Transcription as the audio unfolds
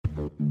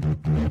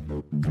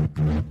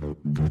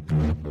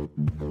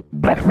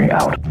Let me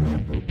out.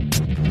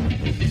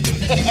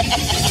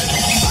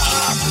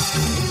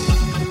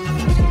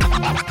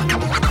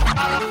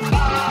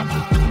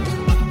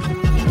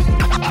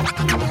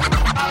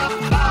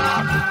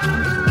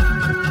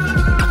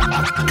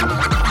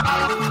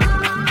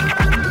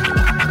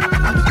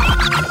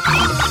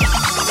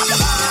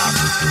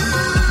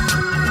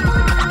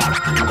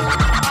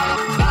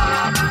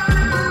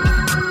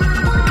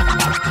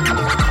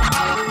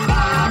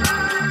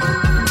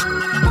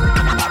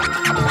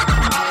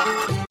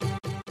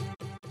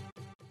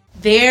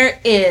 There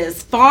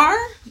is far,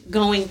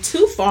 going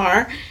too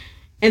far,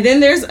 and then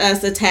there's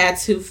us, a tad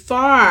too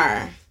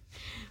far,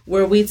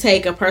 where we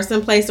take a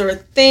person, place, or a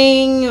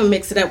thing,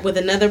 mix it up with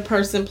another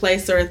person,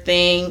 place, or a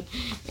thing,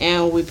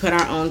 and we put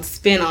our own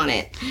spin on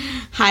it.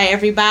 Hi,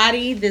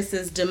 everybody. This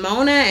is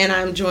Demona, and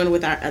I'm joined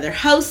with our other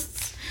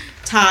hosts,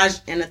 Taj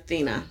and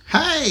Athena.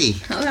 Hi.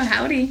 Hello,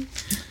 howdy.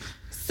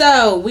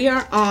 So we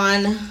are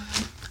on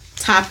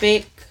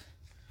topic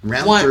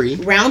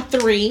Round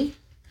three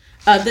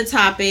of the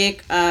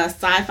topic,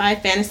 sci-fi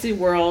fantasy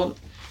world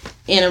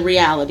in a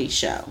reality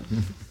show.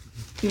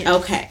 Yeah.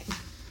 Okay.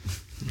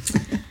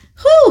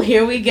 Whew,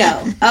 here we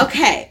go.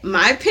 Okay,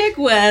 my pick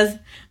was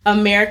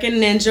American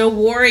Ninja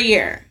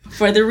Warrior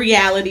for the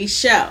reality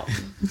show.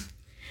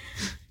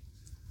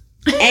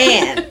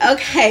 And,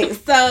 okay,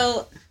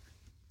 so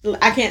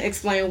I can't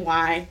explain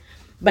why,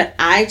 but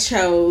I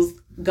chose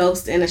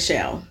Ghost in a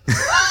Shell.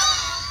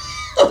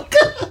 Oh,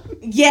 God.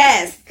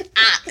 Yes,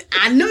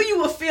 I knew you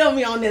would feel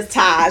me on this,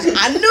 Taj.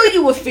 I knew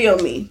you would feel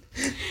me.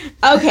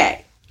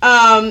 Okay,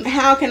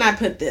 how can I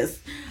put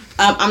this?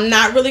 I'm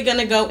not really going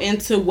to go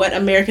into what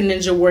American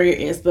Ninja Warrior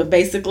is, but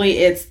basically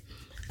it's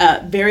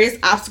various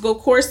obstacle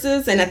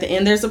courses, and at the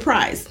end there's a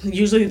prize.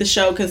 Usually the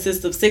show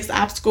consists of 6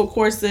 obstacle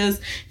courses.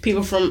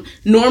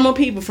 Normal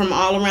people from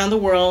all around the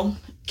world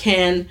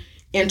can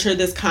enter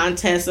this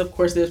contest. Of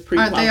course, there's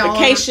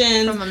pre-qualifications. Aren't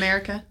they all from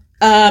America?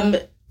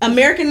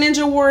 American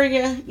Ninja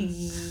Warrior,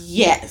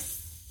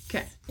 yes.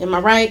 Okay. Am I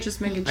right? Just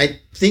making I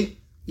think...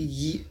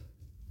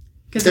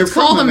 Because it's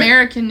called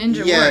American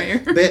Ninja Warrior.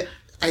 But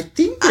I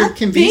think there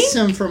can be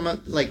some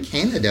from like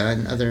Canada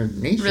and other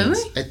nations.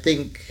 Really? I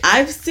think...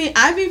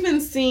 I've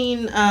even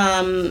seen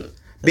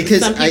because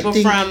some people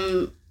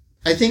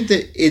I think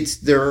that it's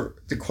the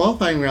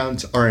qualifying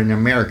rounds are in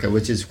America,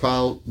 which is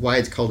why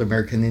it's called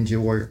American Ninja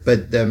Warrior.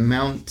 But the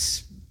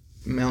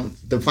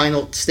the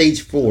final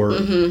stage 4,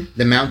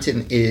 the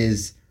mountain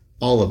is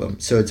all of them.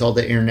 So it's all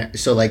the internet.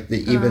 So like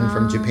even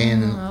from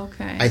Japan. And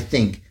okay. I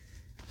think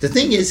the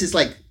thing is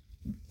like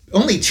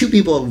only 2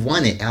 people have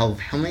won it out of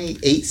how many?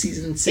 8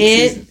 seasons? 6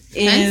 seasons?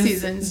 10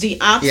 seasons. The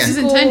obstacle.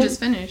 Season 10 just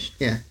finished.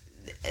 Yeah.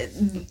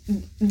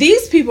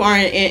 These people are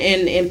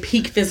in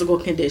peak physical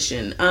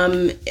condition.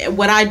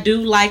 What I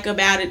do like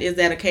about it is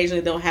that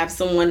occasionally they'll have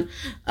someone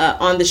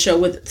on the show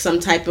with some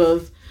type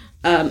of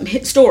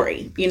hit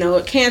story,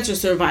 a cancer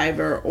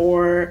survivor,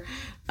 or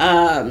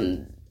I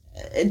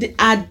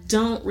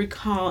don't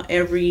recall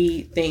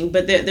everything,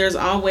 but there's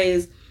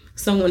always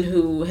someone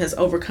who has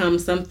overcome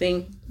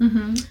something,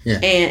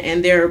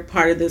 and they're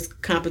part of this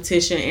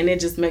competition, and it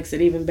just makes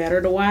it even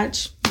better to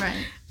watch.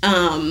 Right.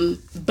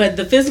 But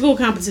the physical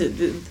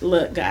competition,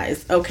 look,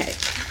 guys, okay.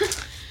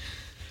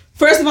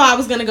 First of all, I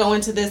was going to go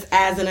into this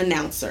as an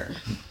announcer.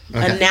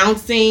 Okay.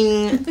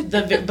 Announcing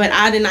but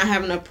I did not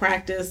have enough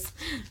practice.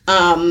 So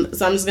I'm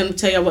just going to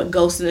tell you what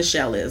Ghost in the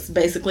Shell is.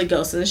 Basically,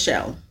 Ghost in the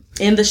Shell.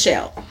 In the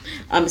Shell.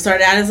 It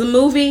started out as a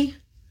movie,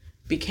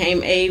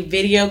 became a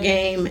video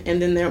game,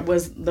 and then there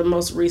was the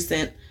most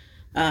recent.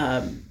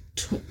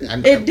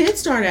 It did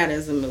start out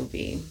as a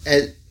movie,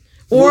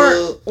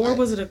 or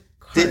was it a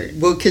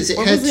card? Because it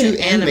had 2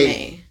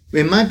 anime.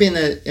 It might have been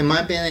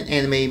an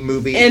anime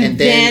movie, and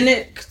then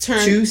it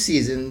turned 2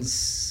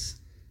 seasons.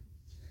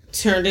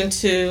 Turned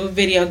into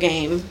video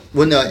game.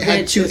 Well, no, it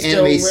had 2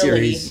 anime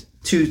series,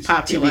 2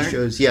 popular. TV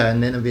shows,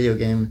 and then a video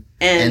game,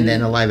 and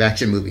then a live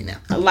action movie now.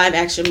 A live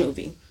action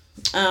movie.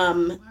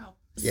 Wow.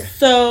 Yeah.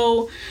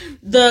 So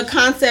the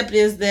concept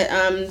is that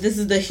this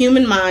is the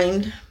human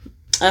mind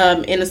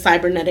in a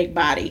cybernetic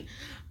body,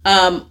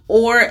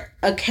 or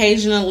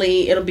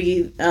occasionally it'll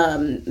be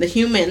the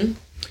human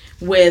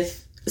with.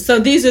 So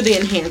these are the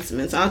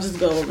enhancements. I'll just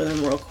go over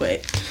them real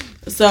quick.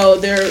 So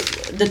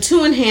the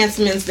 2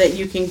 enhancements that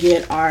you can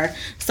get are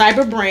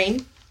cyber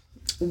brain,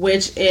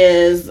 which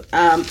is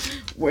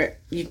where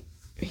you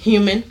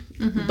human,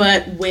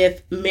 but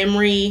with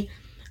memory,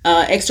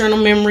 external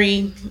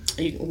memory,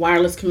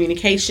 wireless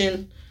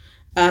communication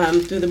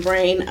through the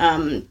brain.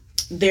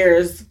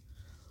 There's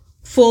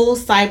full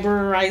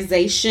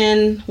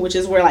cyberization, which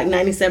is where like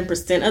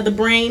 97% of the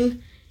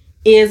brain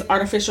is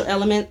artificial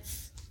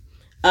elements.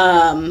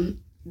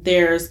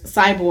 There's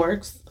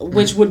cyborgs,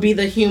 which would be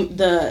they still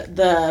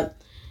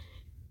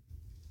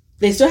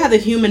have the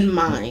human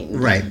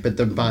mind, right? But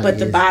the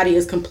body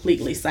is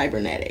completely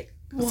cybernetic,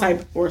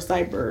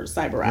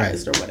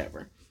 cyberized, or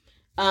whatever.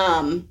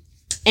 And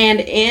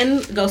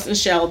in Ghost in the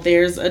Shell,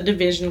 there's a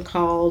division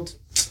called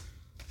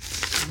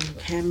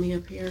Facebook had me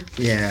up here.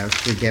 Yeah,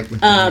 forget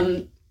what.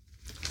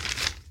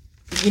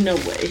 You know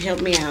what?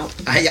 Help me out.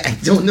 I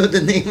don't know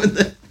the name of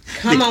the.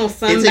 Come on,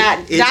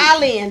 somebody,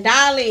 dial in.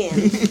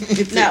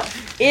 No,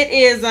 it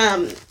is.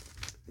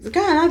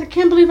 God, I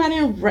can't believe I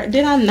didn't.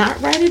 Did I not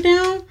write it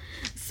down?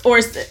 Or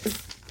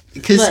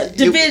because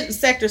Division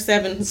Sector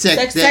 7,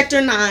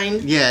 Sector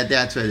 9. Yeah,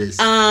 that's what it is.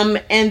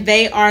 And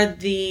they are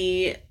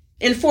the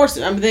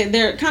enforcers.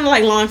 They're kind of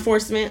like law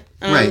enforcement,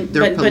 right?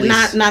 But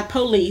not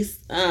police,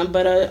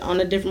 but on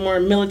a different, more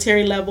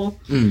military level.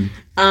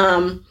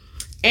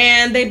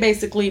 And they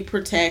basically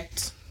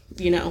protect,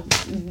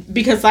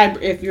 because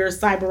if you're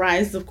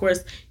cyberized, of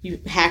course,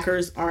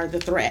 hackers are the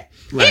threat.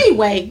 Right.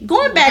 Anyway,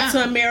 going back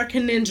to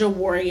American Ninja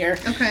Warrior.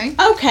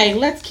 Okay,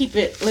 let's keep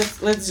it.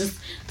 Let's just.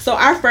 So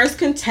our first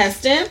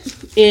contestant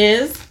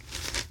is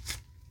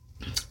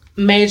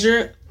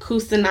Major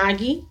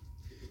Kusanagi.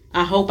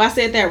 I hope I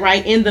said that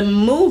right. In the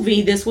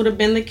movie, this would have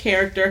been the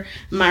character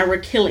Myra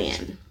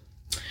Killian.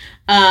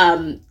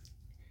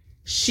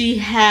 She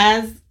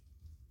has.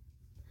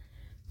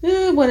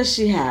 What does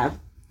she have?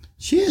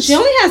 She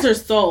only has her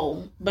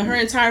soul, but her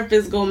entire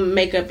physical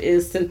makeup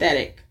is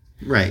synthetic.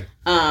 Right.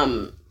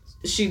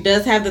 She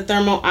does have the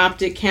thermal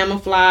optic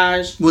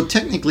camouflage. Well,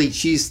 technically,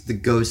 she's the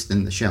ghost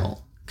in the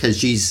shell because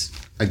she's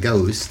a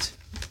ghost.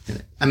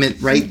 I mean,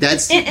 right?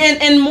 That's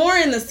and more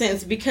in the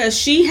sense because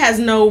she has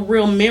no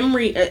real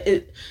memory.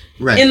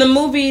 Right. In the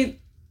movie,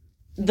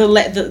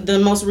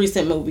 the most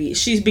recent movie,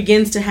 she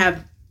begins to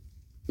have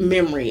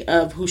memory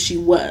of who she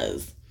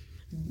was.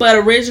 But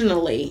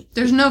originally...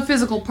 There's no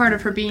physical part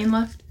of her being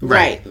left?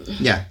 Right.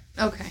 Yeah.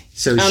 Okay.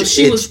 So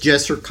it's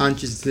just her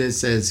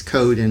consciousness as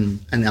code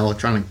in an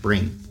electronic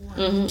brain.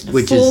 Mm-hmm.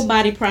 Full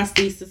body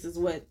prosthesis is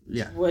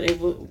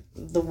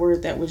the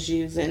word that was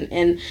used.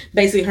 And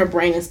basically her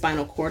brain and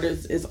spinal cord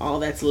is all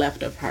that's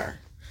left of her.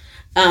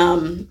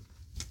 And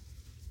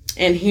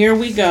here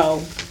we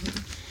go.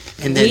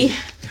 And then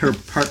her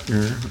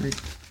partner...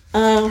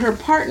 her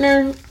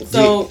partner...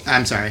 So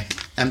I'm sorry.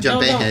 I'm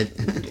jumping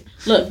ahead.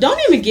 Look, don't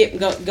even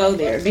go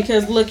there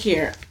because look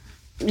here.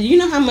 You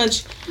know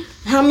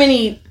how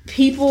many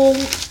people,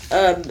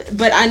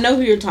 but I know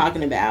who you're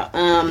talking about.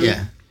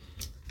 Yeah.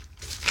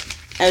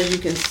 As you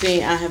can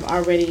see, I have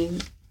already.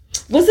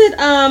 Was it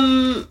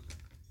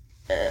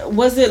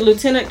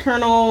Lieutenant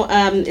Colonel?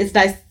 It's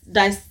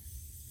Daisuke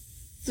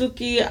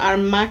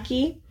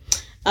Aramaki.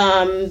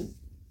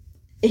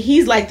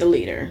 He's like the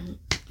leader,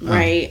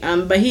 right?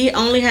 But he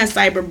only has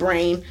cyber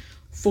brain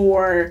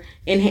for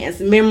enhanced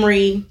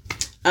memory,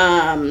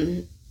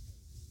 and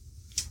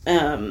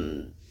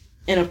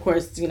of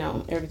course,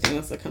 everything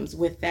else that comes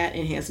with that: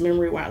 enhanced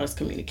memory, wireless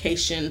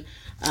communication.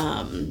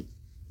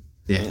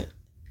 Yeah.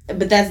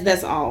 But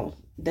that's all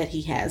that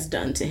he has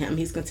done to him.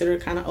 He's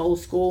considered kind of old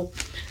school,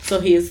 so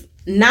he is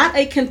not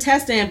a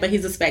contestant, but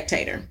he's a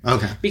spectator.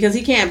 Okay. Because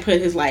he can't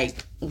put his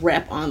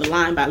rep on the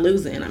line by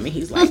losing. I mean,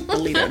 he's like the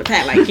leader of the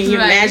pack. Like, can you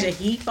imagine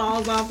he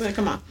falls off?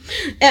 Come on.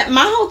 And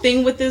my whole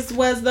thing with this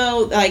was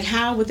though,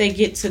 how would they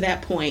get to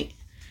that point?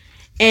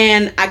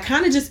 And I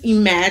kind of just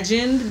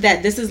imagined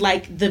that this is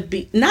like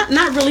not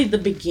really the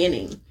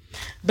beginning,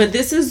 but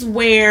this is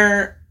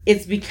where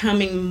it's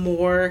becoming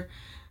more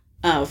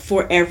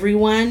for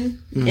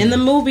everyone. In the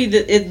movie,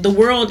 the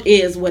world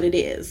is what it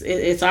is.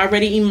 It's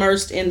already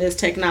immersed in this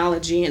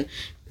technology, and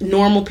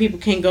normal people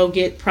can go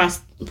get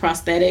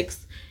prosthetics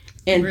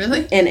and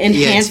and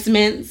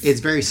enhancements. It's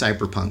very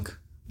cyberpunk.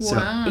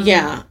 Wow. So.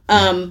 Yeah.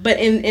 But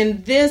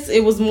in this,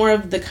 it was more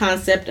of the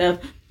concept of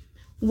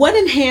what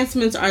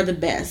enhancements are the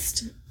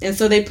best, and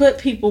so they put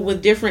people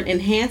with different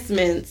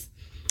enhancements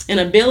and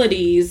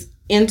abilities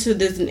into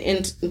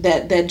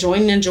that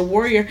join Ninja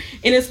Warrior,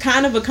 and it's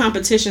kind of a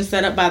competition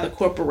set up by the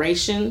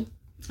corporation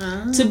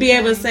to be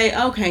able to say,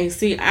 okay,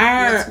 see,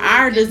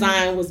 our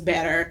design was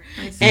better,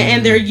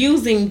 and they're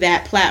using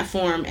that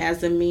platform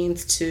as a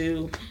means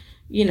to,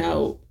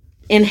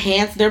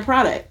 enhance their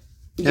product.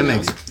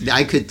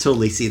 I could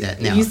totally see that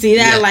now. You see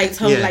that,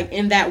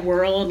 in that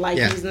world,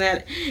 using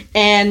that,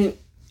 and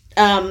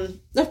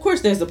of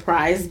course there's a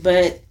prize,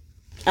 but.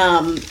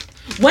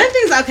 One of the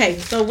things, okay,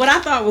 so what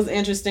I thought was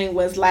interesting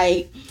was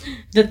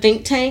the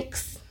think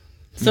tanks.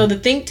 So the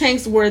think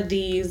tanks were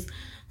these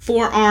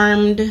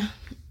four-armed,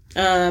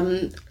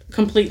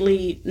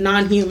 completely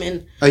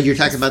non-human. Oh, you're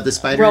talking about the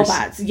spiders?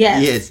 Robots,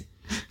 yes.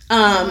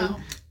 Wow.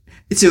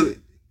 So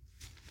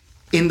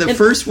in the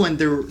first one,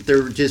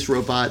 they're just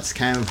robots,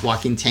 kind of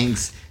walking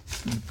tanks.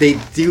 They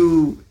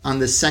do, on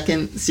the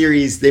second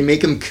series, they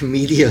make them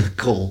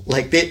comedical.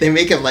 They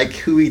make them like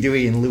Huey,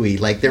 Dewey, and Louie.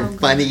 They're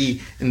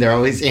funny, and they're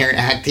always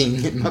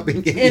interacting and mupping.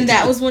 And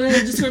that was one of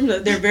the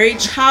descriptions. They're very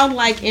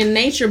childlike in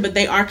nature, but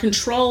they are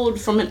controlled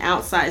from an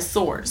outside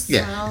source.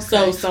 Yeah.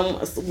 Okay.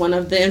 So one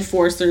of the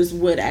enforcers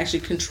would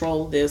actually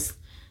control this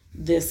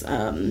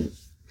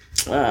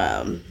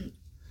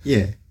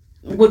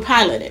would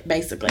pilot it,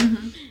 basically.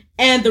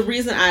 And the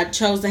reason I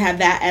chose to have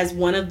that as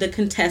one of the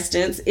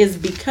contestants is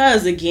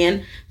because,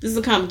 again, this is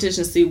a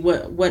competition to see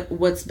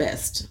what's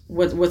best,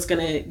 what's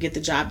going to get the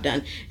job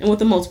done. And with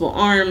the multiple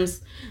arms,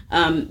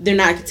 we're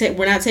not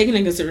taking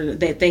into consideration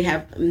that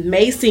they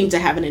may seem to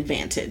have an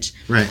advantage,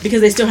 right?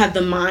 Because they still have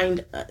the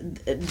mind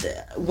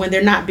when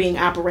they're not being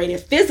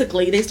operated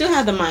physically. They still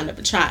have the mind of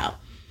a child.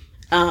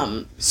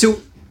 So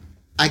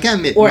I gotta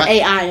admit,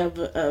 AI of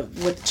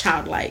with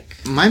childlike.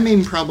 My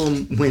main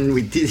problem when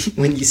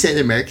you said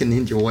American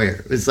Ninja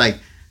Warrior was like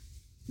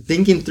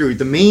thinking through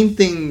the main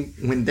thing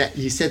when that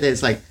you said that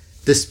it's like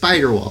the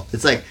spider wall.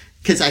 It's like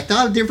because I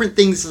thought of different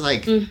things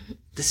like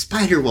the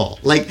spider wall.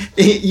 Like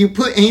you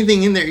put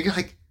anything in there, you're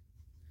like,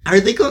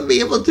 are they going to be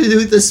able to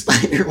do the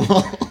spider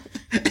wall?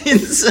 And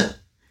so,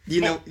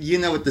 you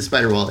know what the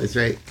spider wall is,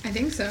 right? I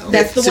think so.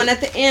 That's the one at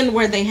the end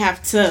where they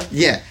have to.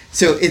 Yeah.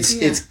 So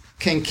it's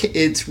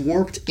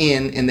warped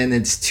in, and then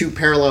it's two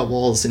parallel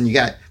walls, and you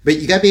got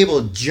to be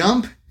able to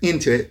jump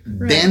into it,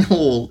 right. Then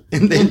hold,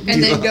 and then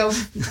go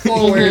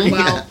forward.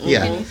 Wow.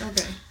 Yeah.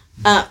 Okay.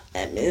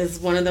 It's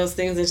one of those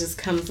things that just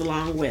comes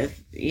along with,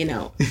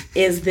 can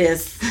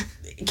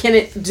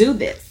it do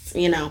this?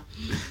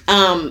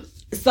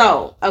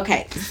 So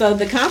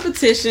the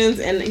competitions,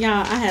 and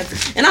y'all,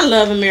 I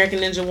love American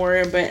Ninja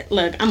Warrior, but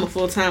look, I'm a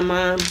full-time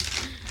mom.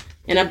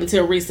 And up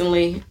until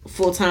recently,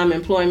 full-time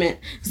employment.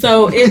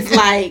 So it's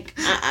like,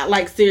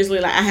 I seriously,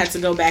 like I had to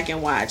go back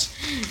and watch.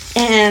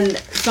 And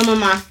some of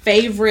my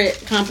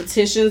favorite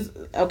competitions,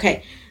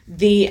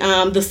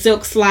 the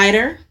silk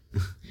slider.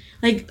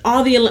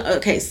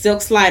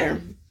 Silk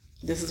slider.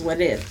 This is what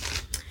it is.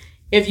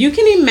 If you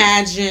can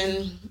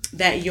imagine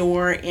that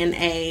you're in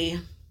a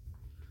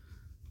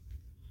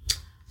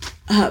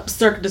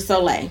Cirque du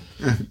Soleil.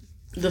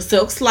 The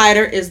silk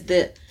slider is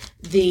the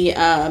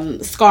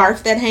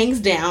scarf that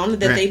hangs down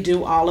that they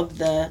do all of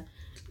the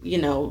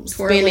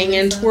spinning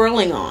and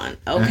twirling on.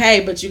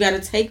 But you got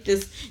to take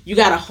this, you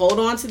got to hold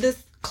on to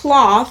this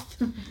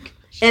cloth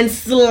and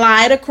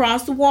slide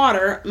across the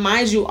water.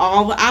 Mind you,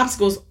 all the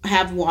obstacles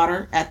have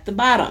water at the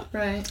bottom.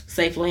 Right.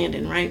 Safe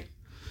landing, right?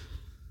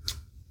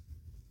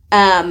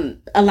 A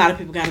lot of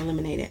people got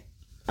eliminated.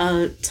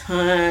 A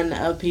ton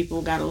of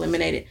people got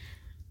eliminated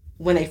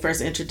when they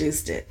first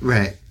introduced it.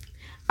 Right.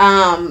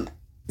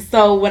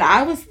 So what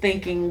I was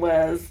thinking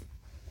was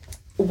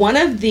one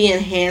of the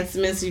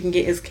enhancements you can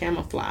get is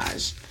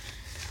camouflage.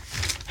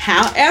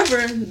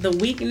 However, the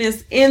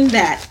weakness in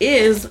that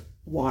is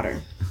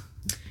water.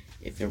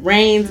 If it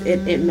rains,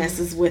 it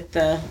messes with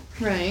the...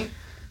 Right.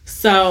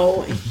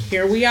 So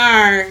here we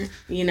are.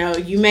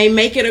 You may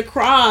make it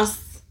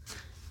across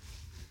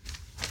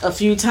a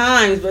few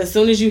times, but as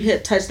soon as you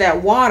touch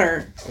that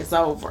water, it's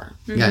over.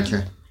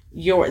 Gotcha.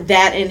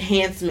 That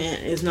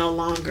enhancement is no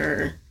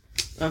longer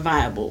a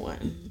viable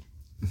one.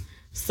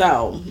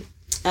 So,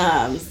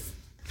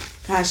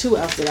 gosh, who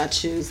else did I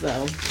choose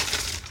though?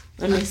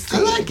 Let me see. I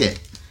like it.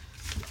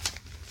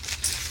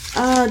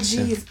 Oh,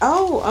 geez.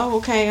 Oh,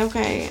 okay.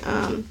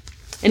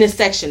 And it's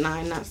section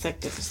 9, not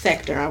sector.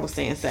 Sector. I was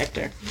saying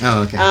sector.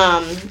 Oh, okay.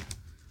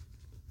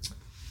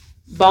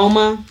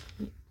 Boma.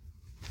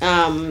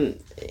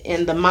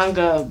 In the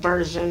manga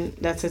version,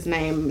 that's his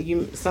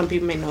name. Some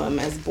people may know him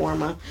as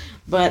Borma.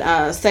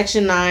 But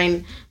Section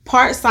 9,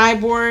 part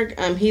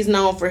cyborg. He's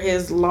known for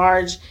his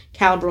large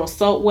caliber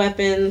assault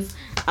weapons.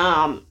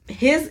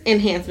 His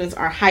enhancements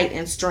are height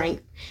and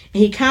strength.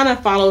 And he kind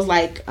of follows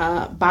like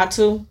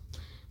Batu,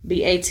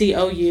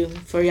 Batou,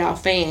 for y'all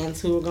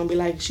fans who are going to be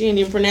like, she ain't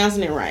even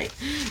pronouncing it right.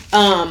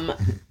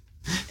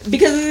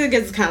 Because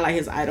it's kind of like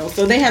his idol.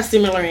 So they have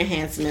similar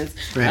enhancements.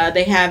 Right.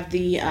 They have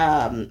the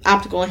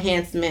optical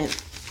enhancement.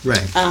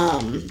 Right.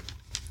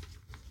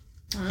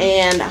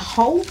 And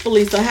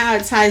hopefully, so how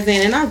it ties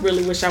in, and I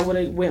really wish I would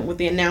have went with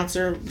the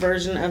announcer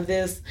version of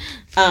this,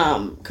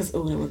 because it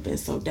would have been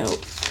so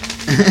dope.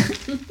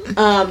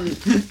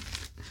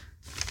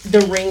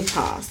 The ring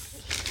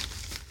toss,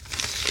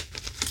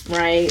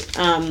 right?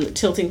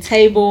 Tilting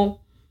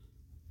table,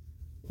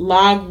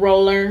 log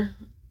roller,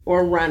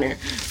 or runner.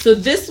 So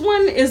this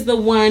one is the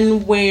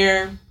one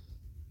where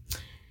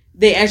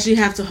they actually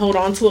have to hold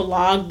on to a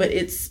log, but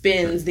it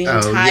spins the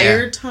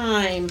entire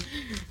time.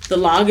 The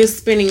log is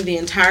spinning the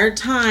entire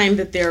time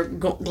that they're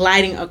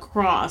gliding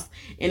across,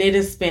 and it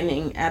is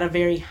spinning at a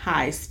very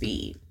high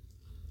speed.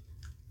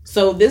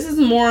 So this is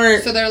more...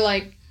 So they're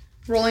like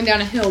rolling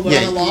down a hill, but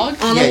on a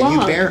log? On a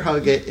log. You bear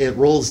hug it, it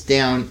rolls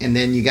down, and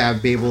then you gotta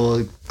be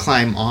able to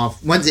climb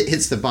off. Once it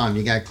hits the bottom,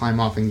 you gotta climb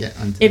off and get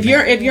onto If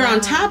you're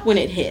on top when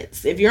it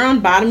hits. If you're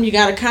on bottom, you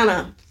gotta kind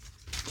of...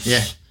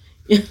 Yeah.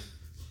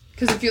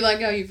 Because if you let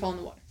go, you fall in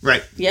the water.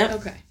 Right. Yep.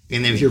 Okay.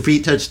 And if your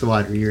feet touch the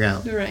water, you're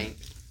out. Right.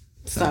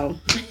 So.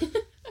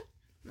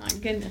 My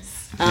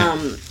goodness.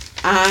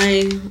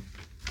 I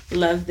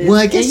love this. Well,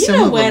 I guess and you some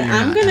know of what? them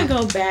I'm going to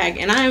go back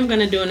and I am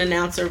going to do an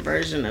announcer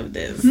version of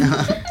this.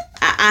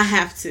 I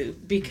have to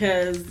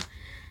because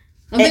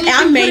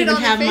I may even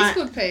have my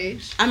Facebook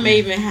page. I may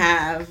even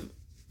have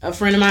a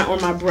friend of mine or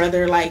my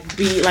brother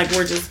be like,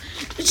 we're just,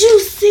 did you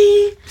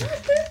see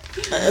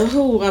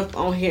who up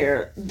on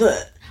here?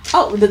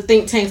 Oh, the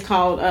think tank's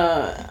called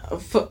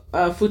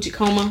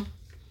Fujikoma.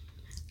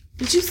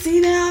 Did you see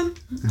them?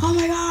 Oh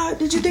my God!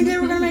 Did you think they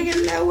were gonna make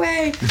it? No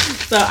way!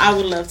 So I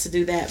would love to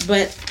do that.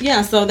 But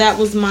yeah, so that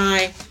was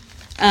my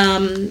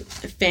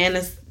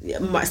fantasy,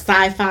 my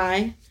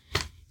sci-fi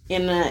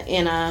in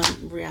a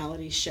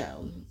reality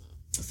show.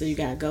 So you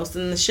got Ghost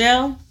in the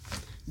Shell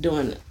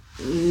doing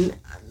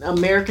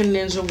American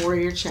Ninja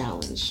Warrior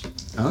Challenge.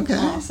 Okay.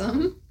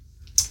 Awesome.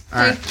 All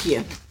right. Thank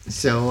you.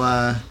 So,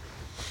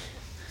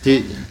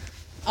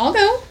 I'll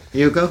go.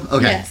 you go?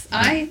 Okay. Yes,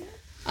 I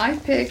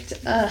picked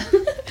a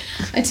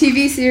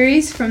TV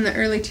series from the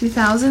early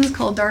 2000s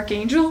called Dark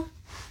Angel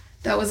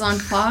that was on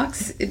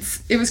Fox.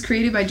 It was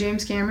created by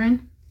James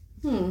Cameron,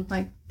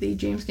 like the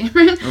James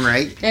Cameron.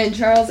 Right. And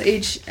Charles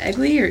H.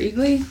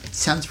 Egley.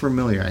 Sounds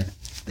familiar. I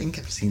think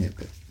I've seen it,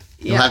 but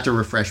you'll Yeah. have to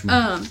refresh me.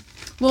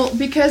 Well,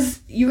 because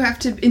you have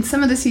to, in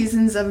some of the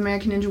seasons of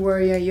American Ninja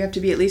Warrior, you have to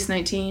be at least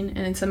 19, and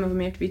in some of them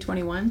you have to be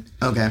 21.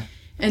 Okay.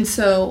 And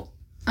so,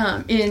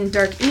 in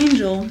Dark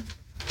Angel,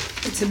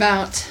 it's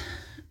about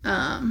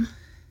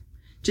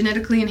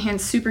genetically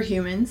enhanced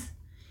superhumans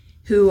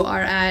who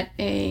are at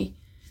a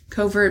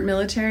covert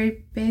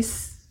military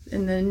base,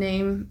 and the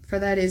name for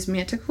that is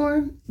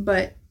Manticore,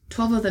 but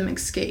 12 of them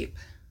escape.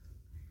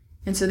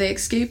 And so they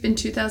escape in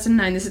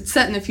 2009. This is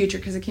set in the future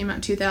because it came out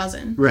in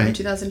 2000. Right. From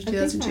 2000 to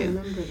 2002. I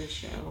remember the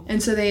show.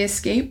 And so they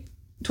escape.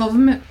 12 of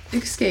them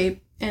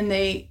escape, and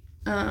they,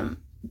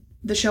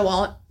 the show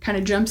all kind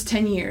of jumps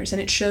 10 years,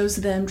 and it shows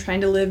them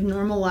trying to live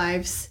normal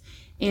lives.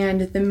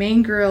 And the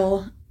main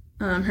girl,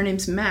 her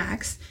name's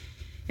Max,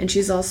 and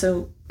she's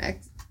also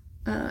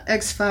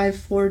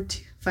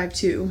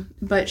X5452,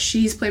 but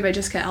she's played by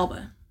Jessica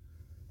Alba.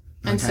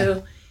 And Okay.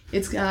 so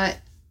it's got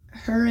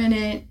her in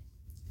it.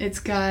 It's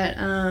got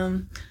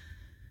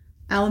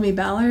Alamy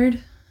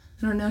Ballard.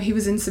 I don't know. He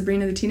was in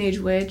Sabrina the Teenage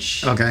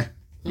Witch. Okay.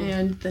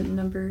 And the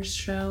Numbers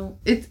show.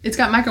 It's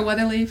got Michael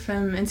Weatherly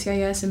from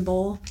NCIS and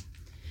Bull.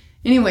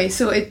 Anyway,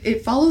 so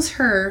it follows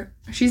her.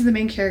 She's the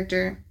main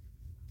character.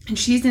 And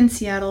she's in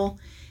Seattle.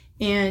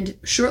 And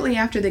shortly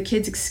after the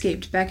kids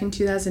escaped back in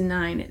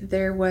 2009,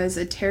 there was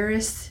a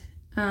terrorist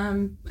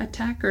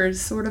attack, or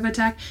sort of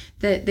attack,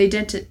 that they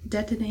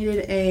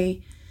detonated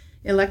a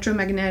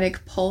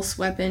electromagnetic pulse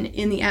weapon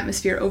in the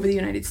atmosphere over the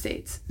United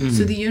States. Mm-hmm.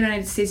 So the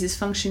United States is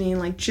functioning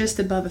like just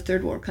above a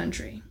third world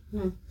country.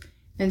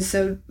 And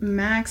so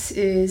Max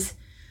is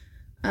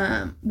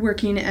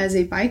working as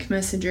a bike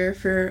messenger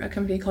for a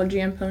company called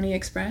Giampone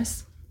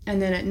Express.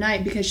 And then at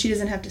night, because she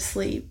doesn't have to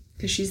sleep,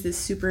 because she's this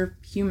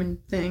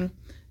superhuman thing,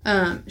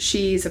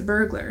 she's a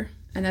burglar.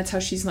 And that's how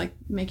she's like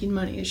making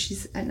money. Is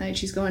she's at night,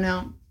 she's going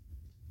out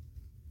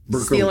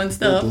stealing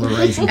stuff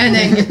and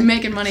then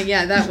making money,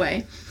 that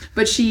way.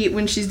 But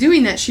when she's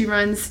doing that, she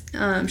runs,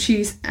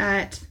 she's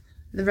at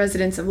the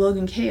residence of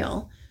Logan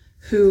Kale,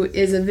 who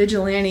is a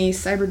vigilante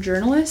cyber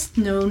journalist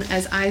known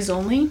as Eyes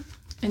Only.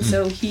 And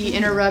so he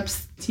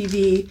interrupts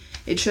TV.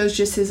 It shows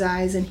just his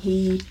eyes, and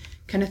he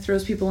kind of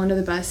throws people under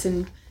the bus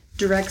and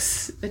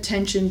directs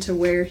attention to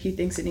where he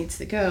thinks it needs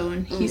to go.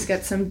 And he's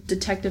got some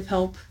detective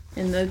help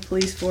in the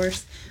police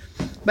force.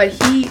 But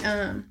he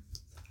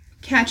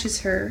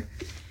catches her,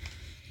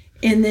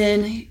 and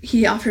then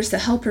he offers to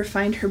help her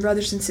find her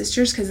brothers and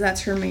sisters, because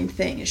that's her main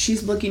thing, is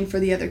she's looking for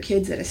the other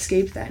kids that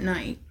escaped that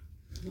night.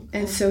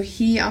 And so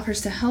he offers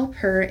to help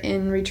her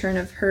in return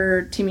of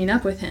her teaming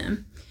up with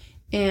him.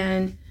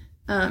 And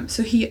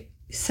so he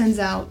sends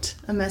out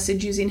a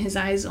message using his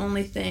Eyes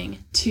Only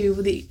thing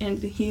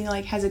and he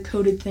like has a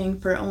coded thing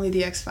for only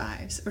the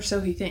X5s, or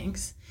so he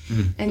thinks.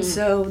 And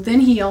so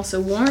then he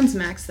also warns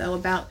Max, though,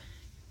 about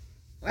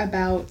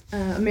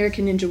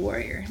American Ninja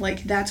Warrior.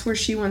 Like, that's where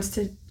she wants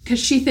to, because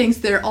she thinks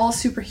they're all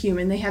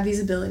superhuman, they have these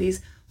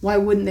abilities, why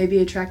wouldn't they be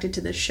attracted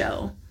to this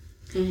show?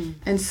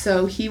 And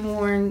so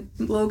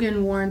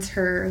Logan warns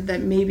her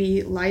that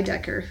maybe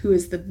Lydecker, who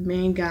is the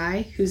main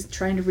guy who's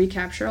trying to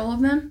recapture all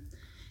of them,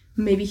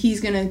 maybe he's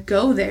going to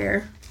go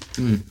there.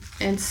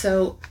 And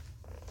so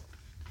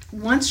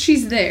once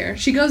she's there,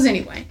 she goes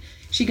anyway.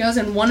 She goes,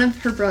 and one of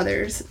her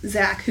brothers,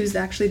 Zach, who's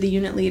actually the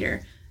unit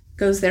leader,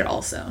 goes there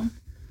also.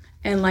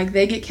 And like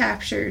they get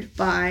captured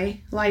by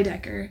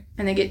Lydecker,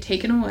 and they get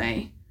taken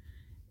away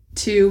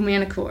to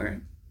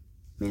Manticore.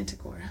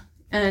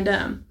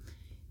 And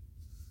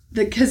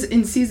because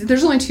in season,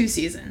 there's only 2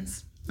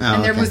 seasons.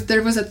 And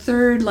there was a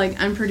third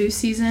like unproduced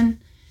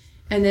season,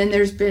 and then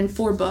there's been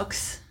 4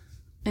 books.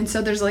 And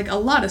so there's like a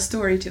lot of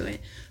story to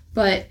it.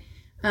 But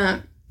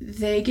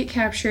they get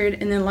captured,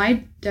 and then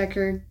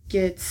Lydecker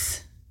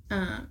gets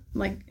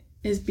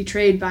is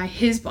betrayed by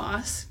his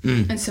boss.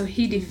 And so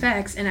he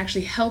defects and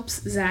actually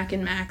helps Zach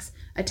and Max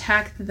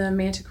attack the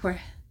Manticore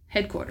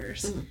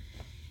headquarters.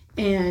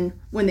 And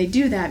when they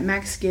do that,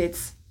 Max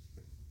gets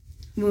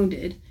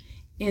wounded,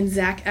 and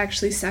Zach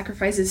actually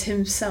sacrifices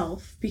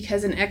himself,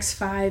 because an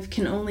X5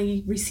 can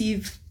only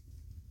receive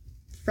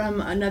from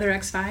another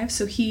X5,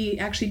 so he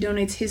actually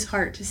donates his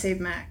heart to save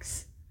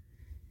Max.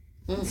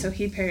 So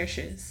he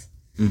perishes.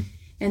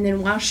 And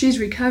then while she's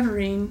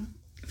recovering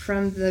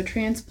from the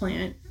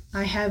transplant,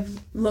 I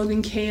have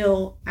Logan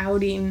Kale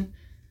outing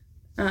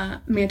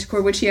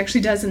Manticore, which he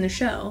actually does in the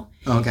show.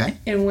 Okay.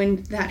 And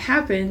when that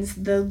happens,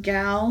 the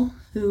gal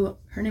who,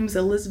 her name is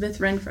Elizabeth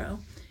Renfro,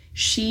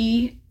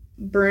 she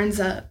burns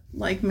up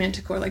like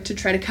Manticore, like to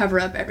try to cover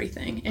up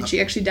everything. And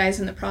she actually dies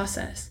in the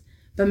process.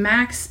 But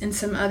Max and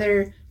some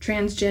other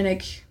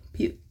transgenic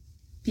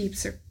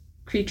peeps or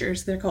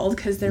creatures, they're called,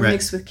 because they're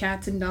mixed with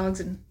cats and dogs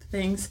and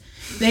things,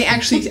 they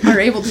actually are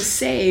able to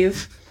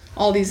save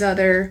all these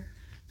other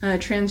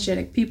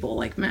transgenic people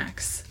like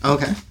Max.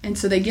 Okay. And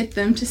so they get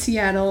them to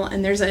Seattle,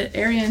 and there's an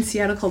area in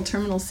Seattle called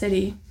Terminal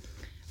City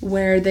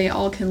where they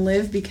all can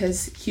live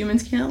because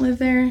humans can't live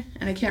there.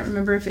 And I can't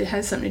remember if it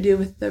has something to do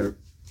with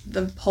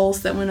the pulse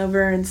that went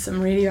over and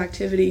some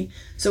radioactivity.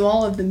 So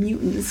all of the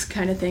mutants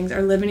kind of things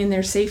are living in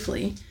there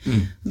safely.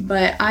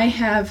 But I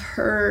have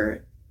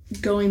her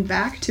going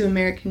back to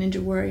American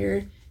Ninja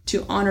Warrior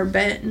to honor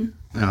Ben.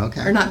 Oh,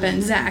 okay. Or not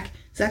Ben, Zach.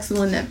 Zach's the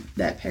one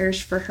that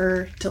perished for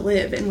her to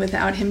live. And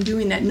without him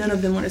doing that, none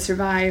of them would have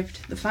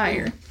survived the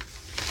fire.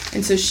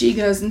 And so she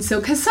goes, and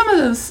so, because some of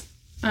those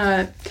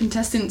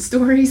contestant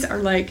stories are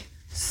like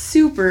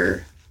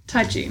super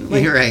touching.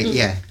 Like, You're right,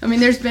 yeah. I mean,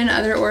 there's been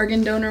other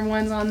organ donor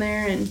ones on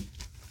there and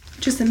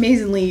just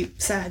amazingly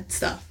sad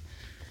stuff.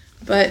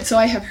 But so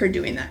I have her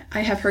doing that.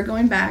 I have her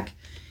going back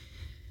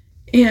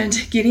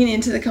and getting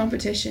into the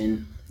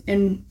competition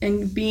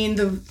and being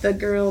the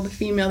girl, the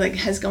female that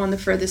has gone the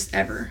furthest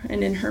ever.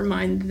 And in her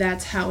mind,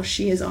 that's how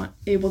she is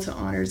able to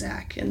honor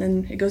Zach. And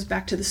then it goes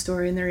back to the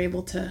story and they're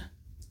able to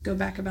go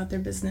back about their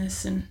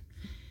business. And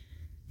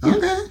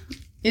okay.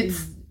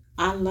 It's...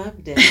 I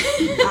loved it.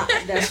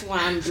 That's why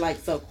I'm like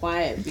so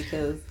quiet,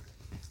 because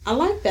I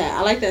like that.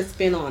 I like that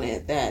spin on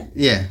it. That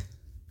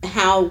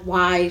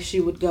why she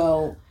would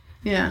go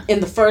in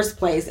the first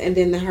place, and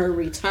then her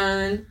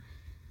return.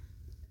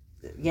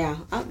 Yeah,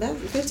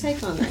 that's a good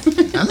take on that.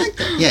 I like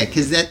that. Yeah,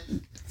 because that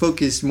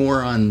focused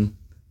more on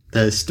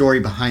the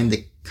story behind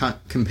the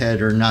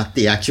competitor, not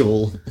the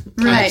actual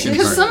right.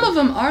 Because some of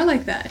them are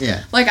like that.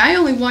 Yeah. Like I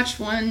only watched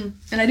one,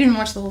 and I didn't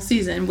watch the whole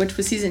season, which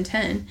was season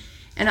 10.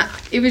 And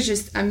it was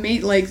just, I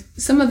made, like,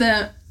 some of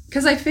the,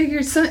 because I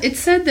figured, it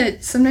said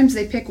that sometimes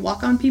they pick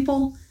walk-on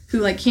people who,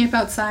 like, camp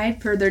outside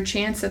for their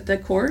chance at the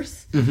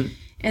course. Mm-hmm.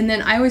 And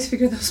then I always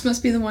figure those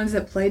must be the ones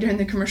that play during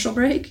the commercial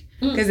break,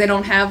 because they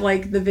don't have,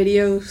 like, the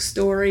video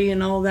story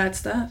and all that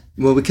stuff.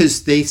 Well,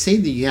 because they say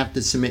that you have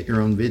to submit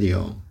your own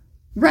video.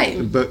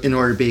 Right. But in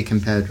order to be a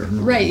competitor.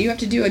 Right. You have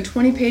to do a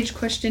 20-page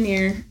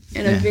questionnaire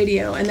and a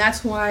video. And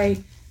that's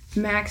why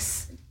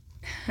Max,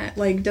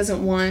 like,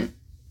 doesn't want...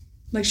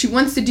 Like, she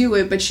wants to do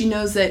it, but she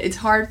knows that it's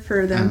hard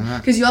for them.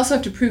 Because you also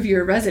have to prove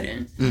you're a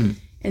resident.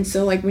 And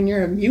so, like, when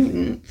you're a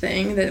mutant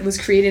thing that was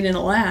created in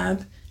a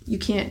lab, you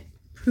can't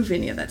prove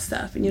any of that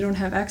stuff. And you don't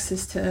have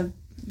access to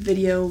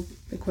video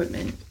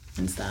equipment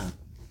and stuff.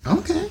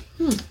 Okay.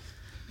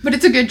 But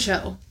it's a good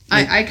show.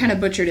 I kind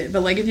of butchered it.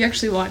 But, like, if you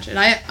actually watch it,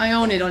 I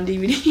own it on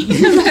DVD.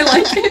 I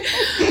like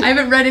it. I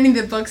haven't read any of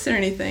the books or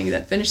anything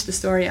that finish the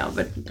story out.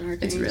 But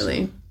it's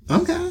really...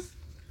 Okay.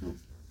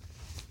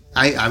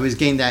 I was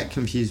getting that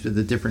confused with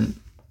a different...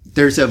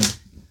 There's a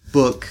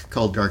book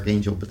called Dark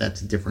Angel, but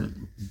that's a different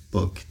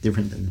book,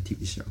 different than the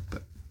TV show.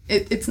 But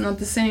it's not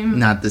the same?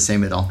 Not the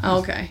same at all. Oh,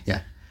 okay.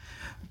 Yeah.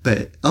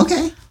 But,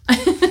 okay.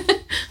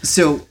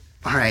 So,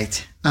 all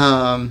right.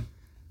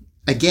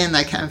 Again,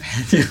 I kind of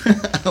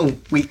had a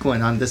weak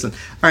one on this one.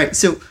 All right,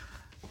 so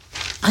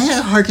I had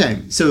a hard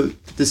time. So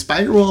the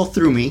spider wall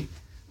threw me.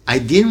 I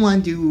didn't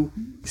want to do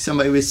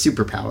somebody with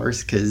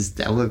superpowers, because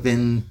that would have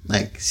been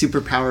like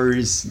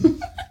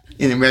superpowers...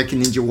 in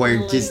American Ninja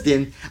Warrior just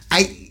didn't.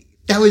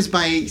 That was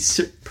my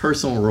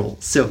personal role.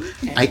 So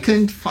I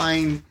couldn't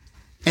find,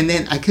 and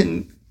then I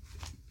couldn't,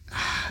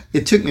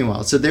 it took me a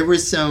while. So there were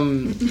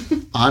some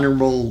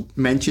honorable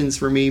mentions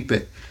for me,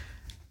 but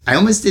I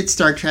almost did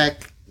Star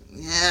Trek.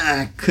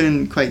 Yeah, I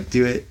couldn't quite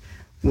do it.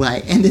 What I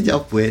ended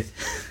up with,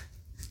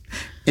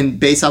 and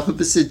based off of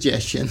a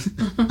suggestion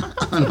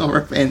on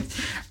our fans,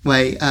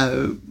 what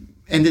I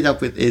ended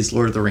up with is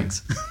Lord of the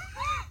Rings.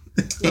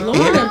 Lord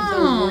of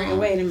the Rings.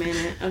 Wait a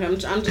minute.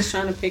 Okay, I'm just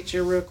trying to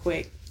picture real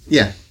quick.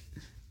 Yeah.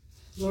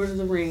 Lord of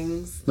the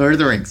Rings. Lord of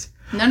the Rings.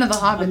 None of the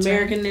Hobbits.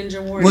 American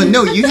Ninja Warrior. Well,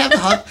 no, you have the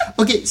Hobbit.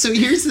 Okay, so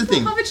here's the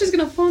thing. The Hobbit's just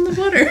gonna fall in the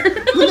water.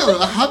 Well,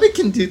 no, a Hobbit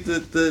can do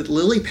the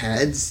lily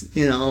pads,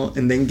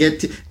 and then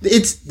get to...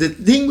 It's the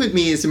thing with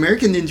me is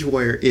American Ninja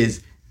Warrior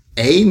is,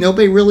 A,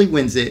 nobody really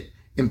wins it,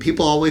 and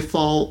people always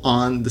fall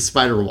on the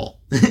spider wall.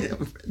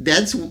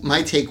 That's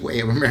my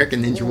takeaway of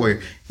American Ninja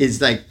Warrior,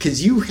 is like,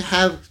 because you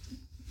have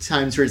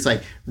times where it's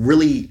like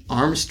really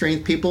arm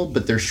strength people,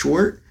 but they're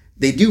short.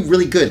 They do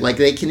really good. Like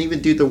they can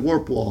even do the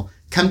warp wall.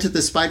 Come to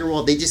the spider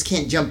wall, they just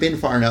can't jump in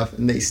far enough,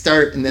 and they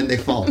start and then they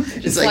fall.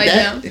 It's like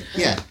that. Down.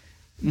 Yeah.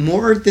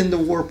 More than the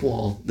warp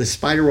wall, the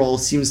spider wall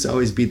seems to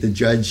always be the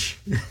judge.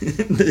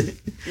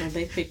 Well,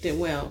 they picked it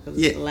well because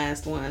it's the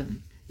last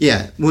one.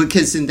 Yeah, well,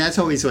 because that's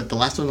always the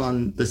last one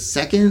on the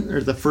second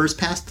or the first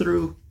pass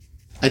through.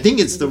 I think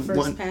it's the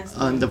one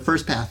on the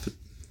first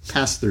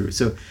pass through.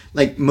 So,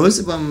 like, most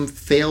of them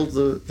fail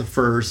the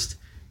first.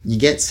 You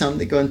get some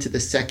that go into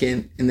the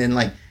second, and then,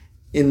 like,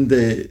 in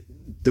the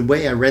the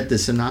way I read the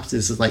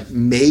synopsis is like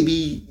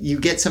maybe you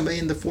get somebody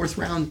in the 4th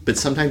round, but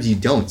sometimes you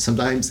don't.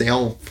 Sometimes they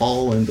all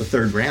fall in the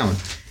 3rd round.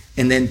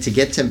 And then to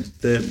get to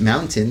the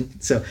mountain,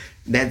 so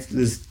that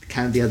was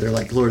kind of the other,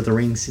 like, Lord of the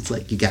Rings. It's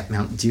like you got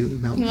Mount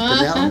Doom, Mount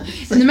Banal.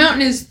 And the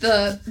mountain is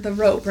the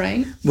rope,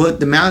 right? Well,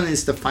 the mountain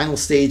is the final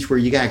stage where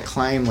you got to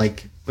climb,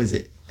 like, was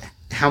it,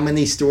 how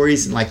many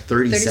stories in, like,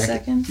 30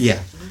 seconds?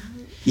 Yeah.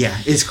 Yeah,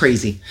 it's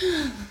crazy.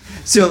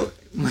 So,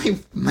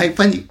 my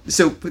funny,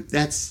 so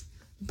that's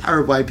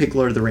part of why I picked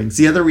Lord of the Rings.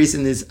 The other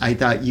reason is I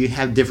thought you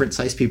have different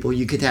sized people.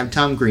 You could have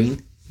Tom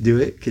Green do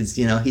it because,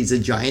 you know, he's a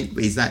giant,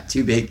 but he's not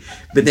too big.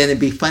 But then it'd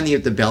be funny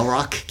if the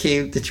Balrog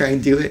came to try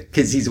and do it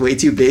because he's way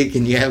too big,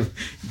 and you have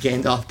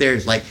Gandalf there.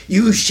 It's like,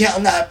 you shall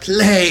not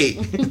play.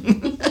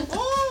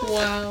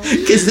 Wow.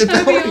 Because the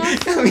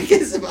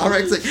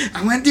Balrog's like,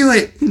 I want to do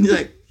it. And you're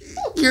like,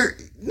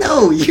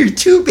 you're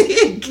too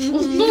big.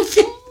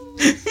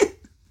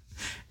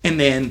 And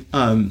then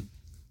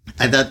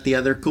I thought the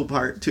other cool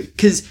part too,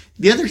 because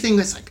the other thing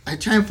was like I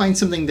try and find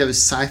something that was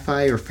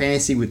sci-fi or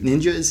fantasy with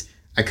ninjas.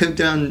 I could have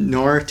done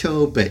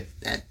Naruto, but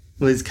that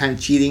was kind of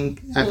cheating,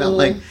 I felt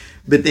like.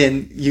 But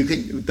then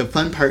the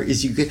fun part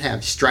is you could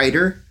have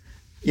Strider,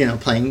 you know,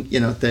 playing, you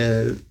know,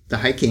 the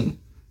High King,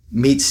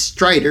 meets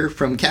Strider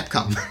from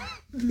Capcom,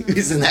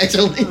 who's an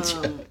actual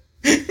ninja.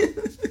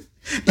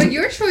 But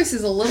your choice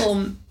is a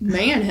little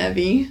man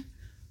heavy.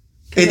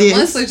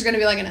 Unless there's going to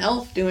be like an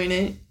elf doing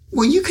it.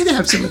 Well, you could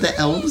have some of the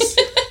elves.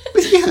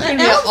 But yeah. There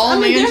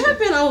have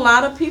been a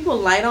lot of people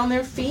light on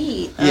their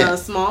feet,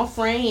 small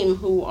frame,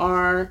 who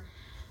are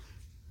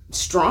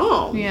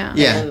strong. Yeah.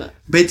 Yeah.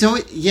 But it's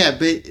always,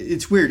 but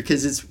it's weird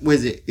because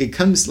it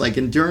comes like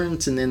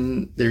endurance, and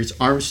then there's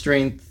arm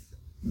strength.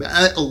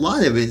 A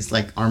lot of it is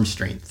like arm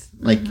strength.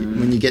 Like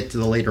when you get to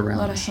the later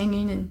rounds. A lot of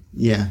hanging and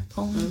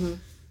pulling. Mm-hmm.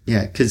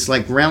 Yeah, because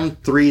like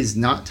round 3 is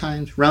not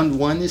timed. Round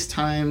 1 is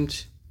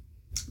timed.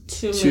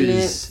 2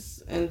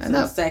 minutes and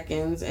 2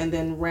 seconds, and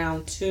then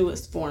round 2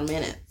 is 4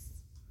 minutes.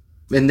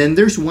 And then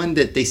there's one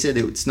that they said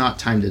it's not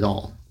timed at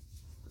all.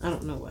 I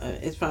don't know.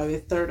 It's probably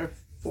the 3rd or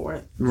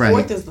 4th. Right.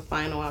 4th is the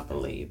final, I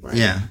believe. Right?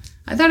 Yeah.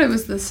 I thought it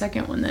was the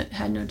second one that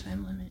had no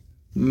time limit.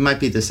 Might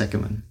be the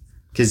second one.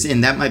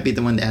 And that might be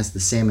the one that has the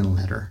salmon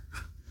letter.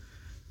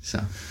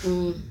 So,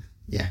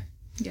 yeah.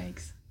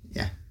 Yikes.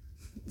 Yeah.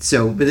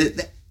 So,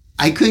 but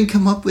I couldn't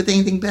come up with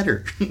anything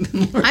better.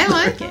 I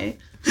like it.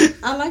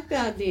 I like the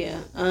idea.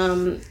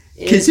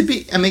 Because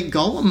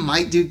Gollum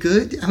might do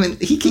good. I mean,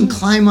 he can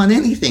climb on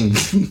anything.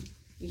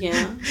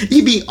 Yeah.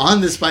 He'd be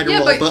on the spider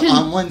wall, but can,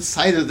 on one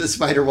side of the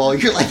spider wall,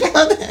 you're like,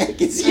 how the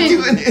heck is he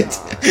doing it?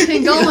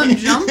 Can Gollum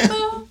jump,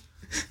 though?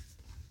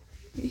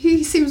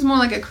 He seems more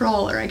like a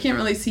crawler. I can't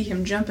really see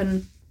him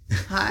jumping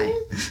high.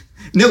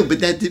 No,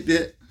 but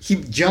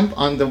he'd jump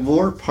on the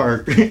war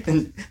part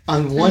and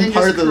on one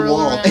part of the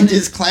wall and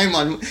just climb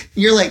on.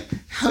 You're like,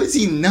 how is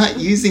he not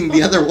using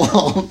the other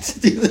wall to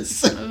do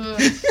this? Oh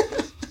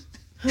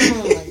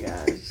my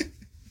gosh.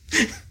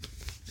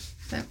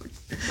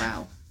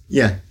 Wow.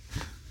 Yeah.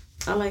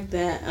 I like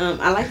that.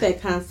 I like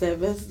that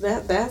concept.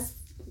 That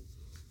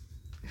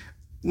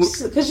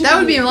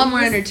would be a lot more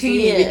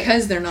entertaining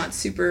because they're not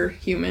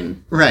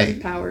superhuman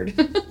powered.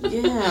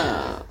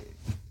 Yeah.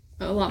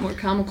 A lot more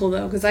comical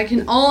though, because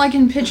all I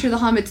can picture the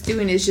hobbits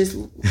doing is just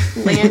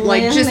land,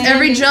 like just landing.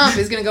 Every jump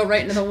is gonna go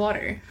right into the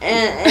water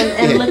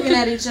and looking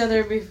at each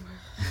other before.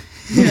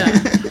 Yeah.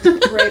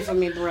 Pray for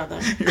me,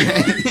 brother.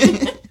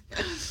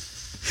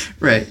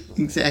 Right.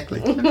 Exactly.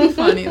 That'd be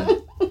funny.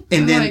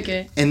 And then, like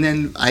it. And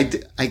then I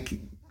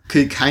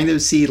could kind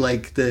of see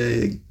like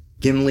the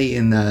Gimli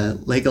and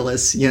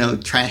Legolas, you know,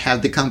 try to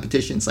have the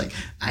competitions. Like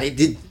I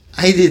did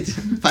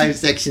 5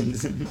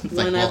 sections. It's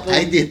like, well,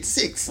 I did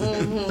 6.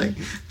 Mm-hmm. Like,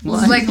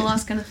 was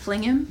Legolas gonna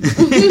fling him?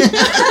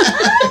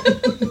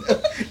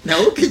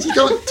 No, because you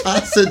don't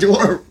toss a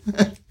dwarf.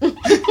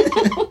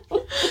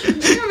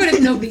 Yeah, but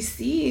if nobody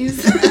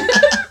sees.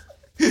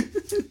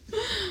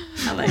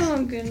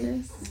 Oh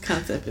goodness. This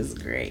concept is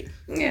great.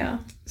 Yeah.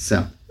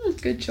 So.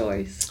 Good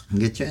choice.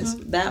 Good choice.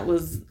 Well, that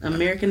was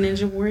American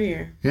Ninja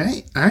Warrior.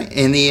 Right. All right.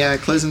 Any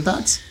closing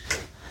thoughts?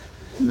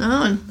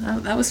 No,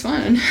 that was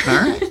fun. All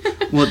right.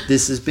 Well,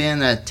 this has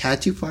been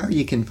Tattoo Fire.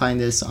 You can find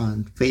us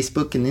on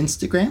Facebook and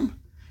Instagram.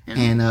 Yeah.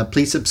 And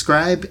please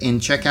subscribe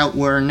and check out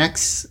where our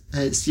next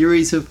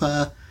series of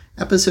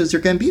episodes are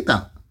going to be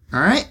about.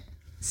 All right.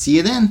 See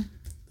you then.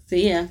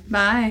 See ya.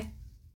 Bye.